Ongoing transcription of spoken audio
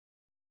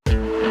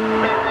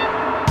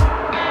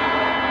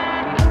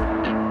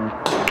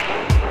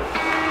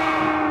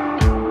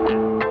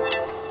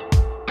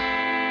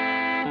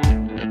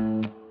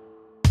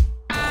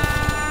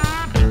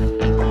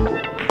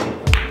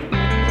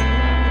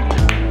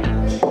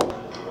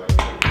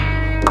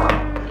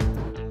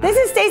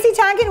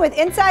with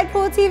Inside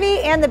Pool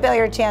TV and the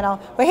Billiard Channel.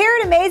 We're here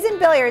at Amazing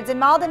Billiards in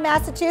Malden,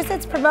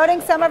 Massachusetts,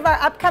 promoting some of our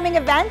upcoming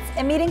events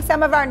and meeting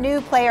some of our new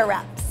player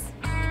reps.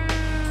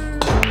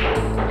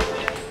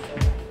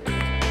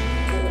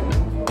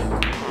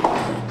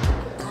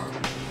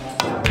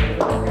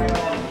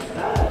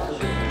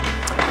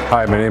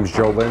 Hi, my name is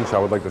Joe Lynch. I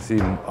would like to see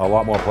a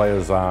lot more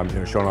players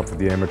showing up for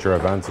the amateur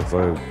events. It's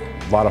a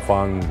lot of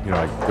fun,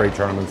 like great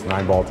tournaments,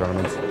 9-ball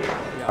tournaments.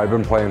 I've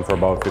been playing for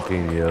about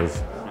 15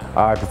 years.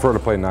 I prefer to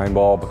play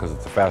 9-ball because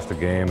it's a faster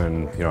game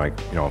and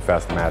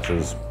faster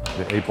matches.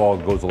 The 8-ball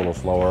goes a little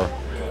slower.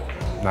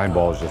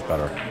 9-ball is just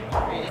better.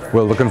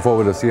 We're looking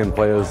forward to seeing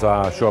players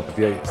show up at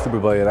the Super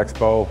Billiard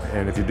Expo,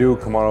 and if you do,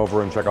 come on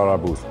over and check out our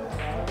booth.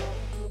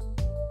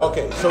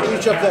 Okay, so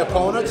each of the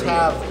opponents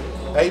have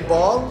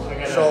 8-ball.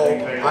 So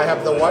I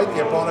have the white,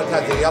 the opponent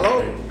has the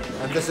yellow,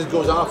 and this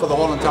goes on for the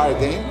whole entire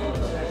game.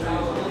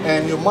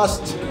 And you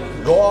must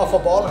go off a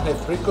ball and hit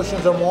 3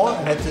 cushions or more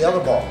and hit the other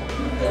ball.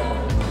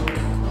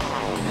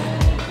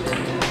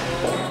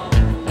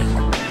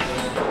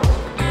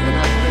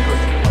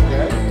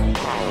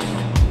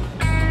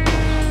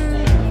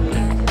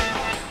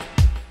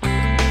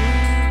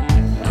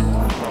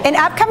 In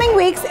upcoming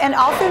weeks and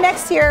all through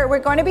next year, we're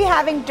going to be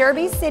having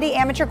Derby City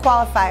Amateur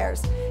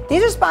Qualifiers.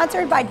 These are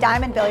sponsored by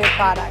Diamond Billiard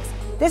Products.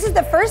 This is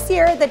the first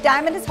year that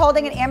Diamond is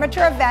holding an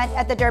amateur event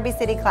at the Derby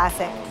City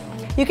Classic.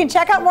 You can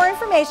check out more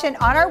information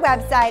on our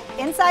website,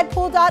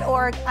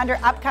 insidepool.org, under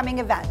upcoming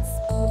events.